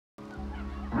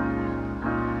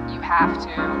have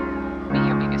to be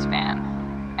your biggest fan.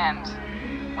 And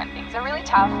when things are really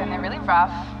tough and they're really rough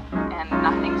and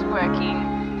nothing's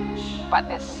working, but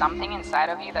there's something inside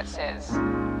of you that says,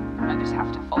 I just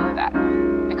have to follow that.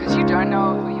 Because you don't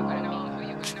know who you're gonna be.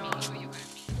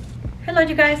 Hello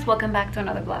you guys, welcome back to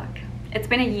another vlog. It's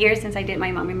been a year since I did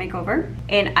my mommy makeover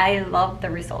and I love the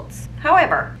results.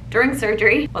 However, during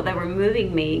surgery, while they were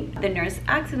moving me, the nurse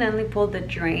accidentally pulled the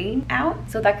drain out.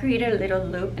 So that created a little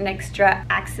loop, an extra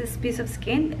excess piece of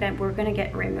skin that we're gonna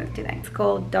get removed today. It's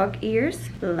called dog ears.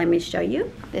 Let me show you.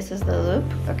 This is the loop.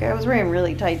 Okay, I was wearing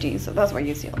really tight jeans, so that's why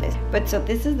you see all this. But so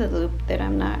this is the loop that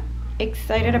I'm not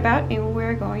excited about and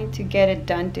we're going to get it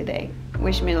done today.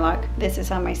 Wish me luck. This is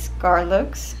how my scar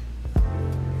looks.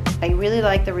 I really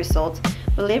like the results.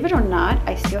 Believe it or not,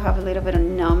 I still have a little bit of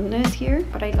numbness here,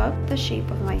 but I love the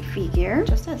shape of my figure.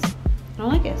 Just this. I don't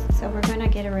like it, so we're gonna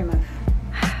get it removed.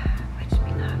 Wish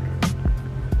me luck.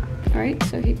 All right,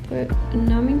 so he put a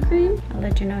numbing cream. I'll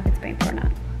let you know if it's painful or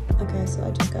not. Okay, so I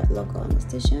just got local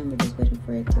anesthesia. We're just waiting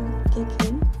for it to kick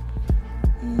in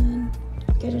and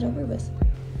get it over with.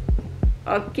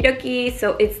 Okie dokie,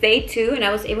 so it's day 2 and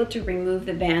I was able to remove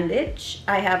the bandage.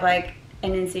 I have like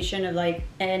an incision of like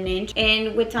an inch,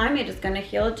 and with time it is gonna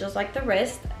heal just like the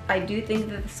rest. I do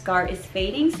think that the scar is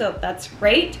fading, so that's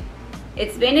great.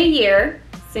 It's been a year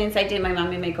since I did my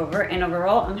mommy makeover and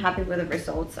overall I'm happy with the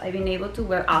results. I've been able to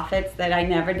wear outfits that I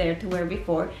never dared to wear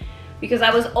before because I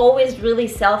was always really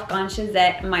self-conscious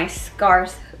that my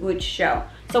scars would show.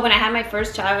 So when I had my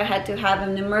first child, I had to have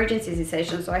an emergency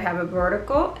C-section. So I have a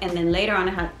vertical and then later on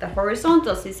I had the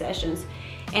horizontal C-sections.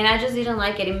 And I just didn't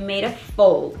like it. It made a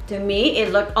fold. To me,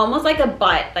 it looked almost like a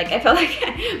butt. Like I felt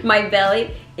like my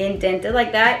belly indented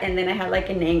like that and then I had like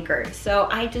an anchor. So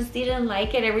I just didn't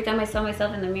like it. Every time I saw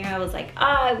myself in the mirror, I was like,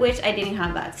 I wish I didn't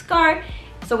have that scar.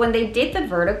 So when they did the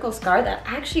vertical scar, that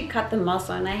actually cut the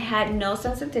muscle and I had no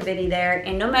sensitivity there.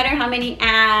 And no matter how many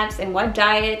abs and what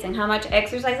diets and how much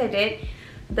exercise I did,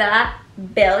 that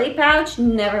belly pouch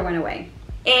never went away.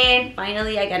 And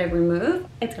finally I got it removed.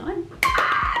 It's gone.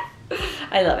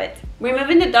 I love it.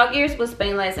 Removing the dog ears was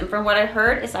painless, and from what I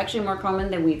heard, it's actually more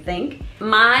common than we think.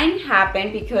 Mine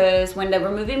happened because when they were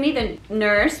removing me, the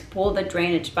nurse pulled the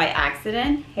drainage by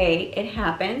accident. Hey, it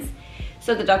happens.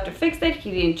 So the doctor fixed it.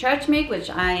 He didn't charge me, which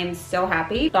I am so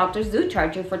happy. Doctors do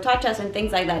charge you for touch-ups and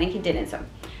things like that, and he didn't. So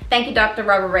thank you,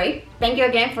 Dr.Robert. Thank you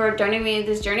again for joining me in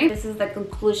this journey. This is the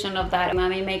conclusion of that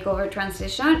mommy makeover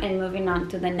transition and moving on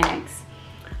to the next.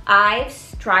 I've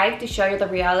strived to show you the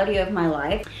reality of my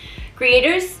life.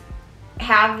 Creators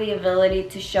have the ability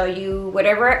to show you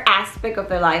whatever aspect of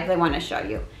their life they want to show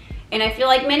you. And I feel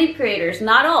like many creators,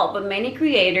 not all, but many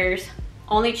creators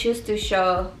only choose to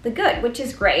show the good, which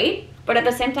is great. But at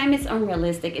the same time, it's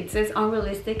unrealistic. It says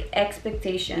unrealistic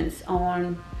expectations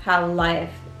on how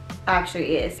life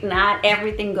actually is. Not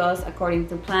everything goes according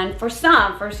to plan. For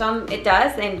some it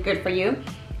does, and good for you.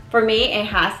 For me, it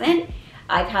hasn't.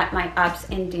 I've had my ups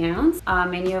and downs.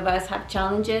 Many of us have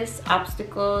challenges,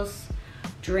 obstacles,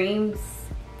 dreams,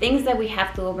 things that we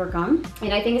have to overcome.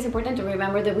 And I think it's important to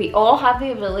remember that we all have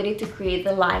the ability to create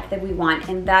the life that we want.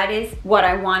 And that is what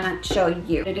I want to show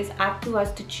you. It is up to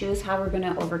us to choose how we're going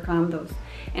to overcome those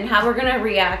and how we're going to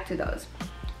react to those.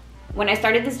 When I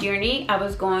started this journey, I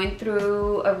was going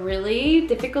through a really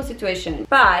difficult situation,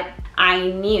 but I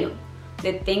knew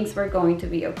that things were going to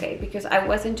be okay because I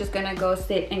wasn't just gonna go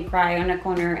sit and cry on a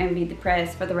corner and be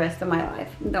depressed for the rest of my life.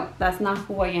 No, that's not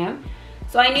who I am.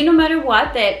 So I knew no matter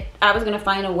what that I was gonna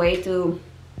find a way to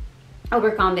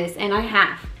overcome this, and I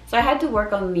have. So I had to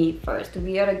work on me first to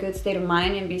be at a good state of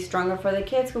mind and be stronger for the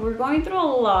kids who were going through a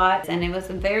lot, and it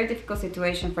was a very difficult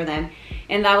situation for them.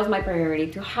 And that was my priority,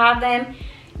 to have them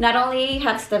not only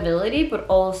have stability but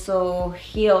also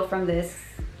heal from this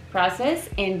process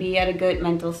and be at a good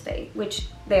mental state, which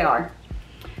they are.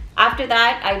 After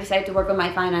that, I decided to work on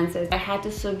my finances. I had to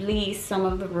sublease some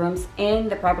of the rooms in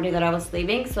the property that I was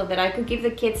living so that I could give the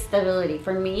kids stability.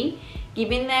 For me,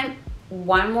 giving them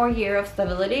 1 more year of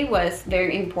stability was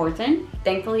very important.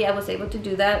 Thankfully, I was able to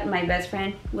do that. My best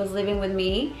friend was living with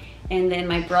me, and then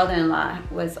my brother-in-law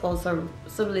was also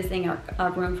subleasing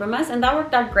a room from us, and that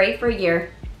worked out great for a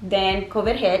year. Then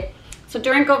COVID hit. So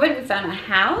during COVID, we found a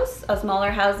house, a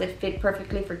smaller house that fit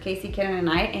perfectly for Casey, Karen, and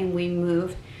I, and we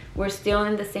moved. We're still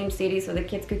in the same city so the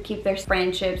kids could keep their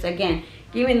friendships. Again,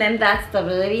 giving them that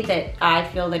stability that I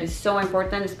feel that is so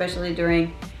important, especially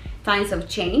during times of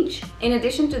change. In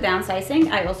addition to downsizing,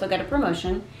 I also got a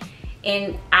promotion.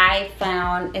 And I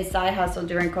found a side hustle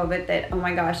during COVID that, oh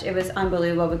my gosh, it was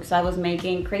unbelievable because I was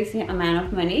making crazy amount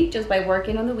of money just by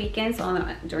working on the weekends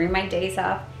during my days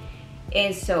off.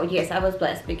 And so yes, I was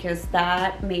blessed because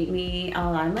that made me a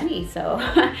lot of money. So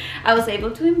I was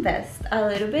able to invest a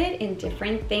little bit in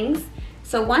different things.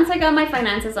 So once I got my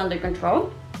finances under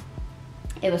control,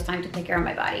 it was time to take care of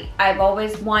my body. I've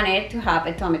always wanted to have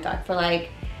a tummy tuck for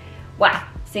like, wow,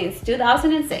 since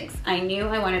 2006. I knew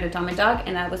I wanted a tummy tuck,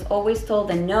 and I was always told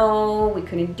that no, we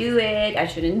couldn't do it, I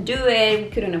shouldn't do it, we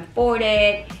couldn't afford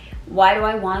it. Why do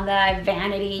I want that?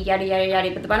 Vanity, yada, yada,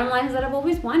 yada. But the bottom line is that I've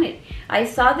always wanted. I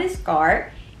saw this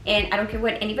scar, and I don't care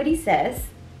what anybody says,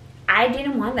 I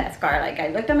didn't want that scar. Like, I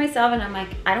looked at myself and I'm like,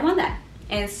 I don't want that.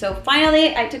 And so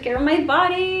finally, I took care of my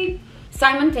body.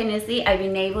 Simultaneously, I've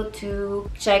been able to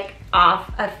check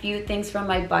off a few things from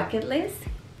my bucket list,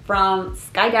 from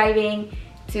skydiving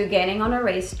to getting on a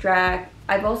racetrack.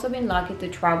 I've also been lucky to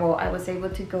travel. I was able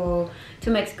to go to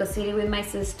Mexico City with my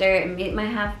sister and meet my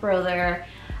half-brother.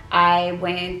 I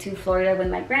went to Florida with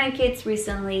my grandkids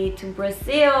recently, to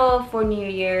Brazil for New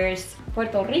Year's,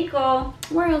 Puerto Rico.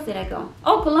 Where else did I go?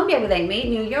 Oh, Colombia with Amy,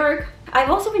 New York. I've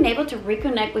also been able to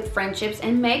reconnect with friendships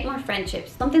and make more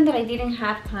friendships, something that I didn't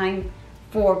have time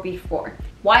for before.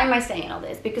 Why am I saying all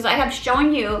this? Because I have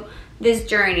shown you this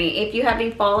journey. If you have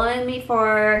been following me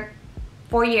for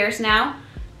 4 years now,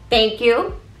 thank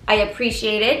you. I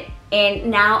appreciate it.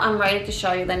 And now I'm ready to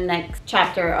show you the next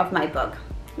chapter of my book.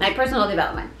 My personal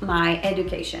development, my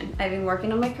education. I've been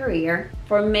working on my career.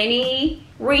 For many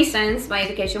reasons, my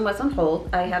education was on hold.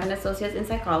 I have an associate's in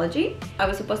psychology. I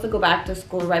was supposed to go back to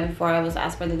school right before I was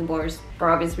asked for the divorce. For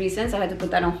obvious reasons, I had to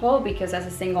put that on hold because as a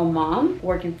single mom,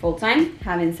 working full-time,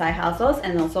 having side hustles,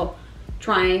 and also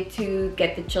trying to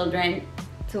get the children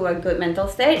to a good mental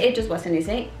state, it just wasn't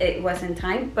easy. It wasn't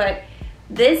time. But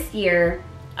this year,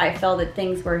 I felt that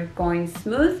things were going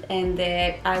smooth and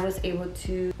that I was able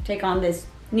to take on this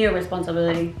new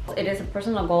responsibility. It is a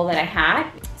personal goal that I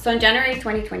had. So in January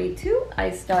 2022, I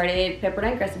started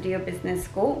Pepperdine Graduate Business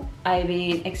School. I've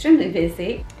been extremely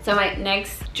busy. So my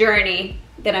next journey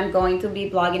that I'm going to be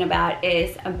blogging about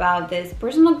is about this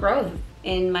personal growth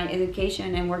in my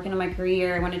education and working on my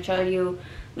career. I want to show you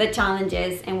the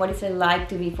challenges and what it's like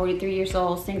to be 43 years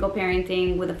old, single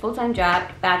parenting with a full-time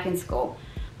job, back in school.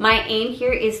 My aim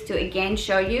here is to again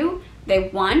show you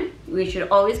that 1, we should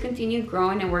always continue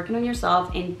growing and working on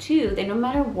yourself, and 2, that no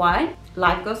matter what,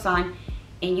 life goes on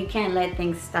and you can't let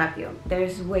things stop you.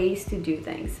 There's ways to do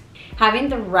things. Having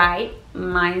the right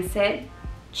mindset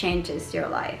changes your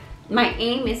life. My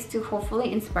aim is to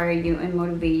hopefully inspire you and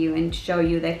motivate you and show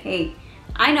you that, hey,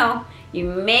 I know you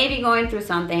may be going through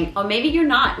something, or maybe you're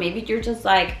not. Maybe you're just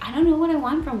like, I don't know what I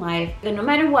want from life. But no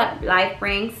matter what life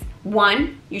brings,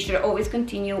 1, you should always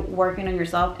continue working on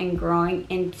yourself and growing,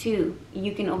 and 2,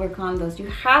 you can overcome those. You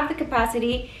have the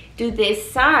capacity to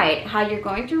decide how you're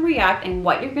going to react and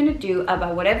what you're going to do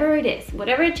about whatever it is,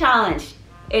 whatever challenge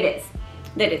it is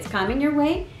that it's coming your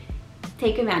way.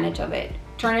 Take advantage of it.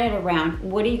 Turn it around.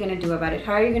 What are you going to do about it?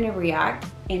 How are you going to react?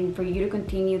 And for you to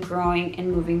continue growing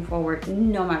and moving forward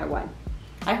no matter what.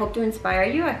 I hope to inspire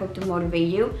you. I hope to motivate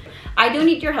you. I do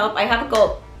need your help. I have a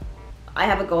goal.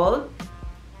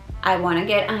 I want to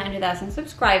get 100,000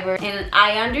 subscribers, and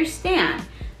I understand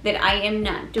that I am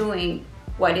not doing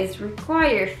what is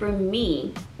required for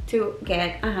me to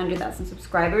get 100,000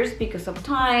 subscribers because of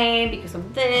time, because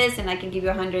of this, and I can give you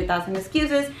 100,000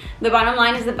 excuses. The bottom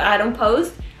line is that if I don't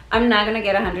post, I'm not gonna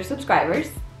get 100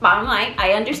 subscribers. Bottom line,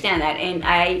 I understand that, and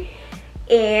I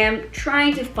am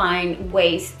trying to find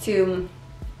ways to,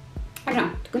 I don't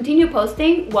know, to continue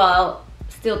posting while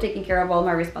still taking care of all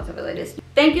my responsibilities.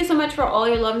 Thank you so much for all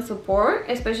your love and support,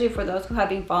 especially for those who have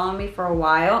been following me for a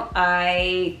while.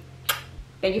 I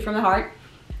thank you from the heart,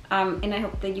 and I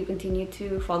hope that you continue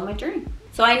to follow my journey.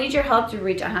 So I need your help to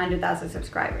reach 100,000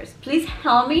 subscribers. Please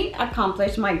help me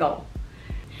accomplish my goal.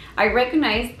 I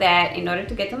recognize that in order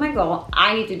to get to my goal,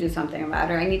 I need to do something about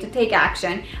it. I need to take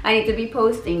action. I need to be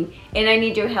posting, and I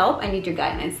need your help. I need your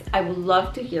guidance. I would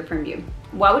love to hear from you.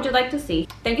 What would you like to see?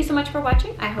 Thank you so much for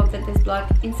watching. I hope that this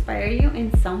vlog inspires you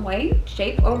in some way,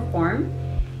 shape, or form,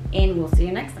 and we'll see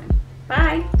you next time.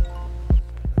 Bye.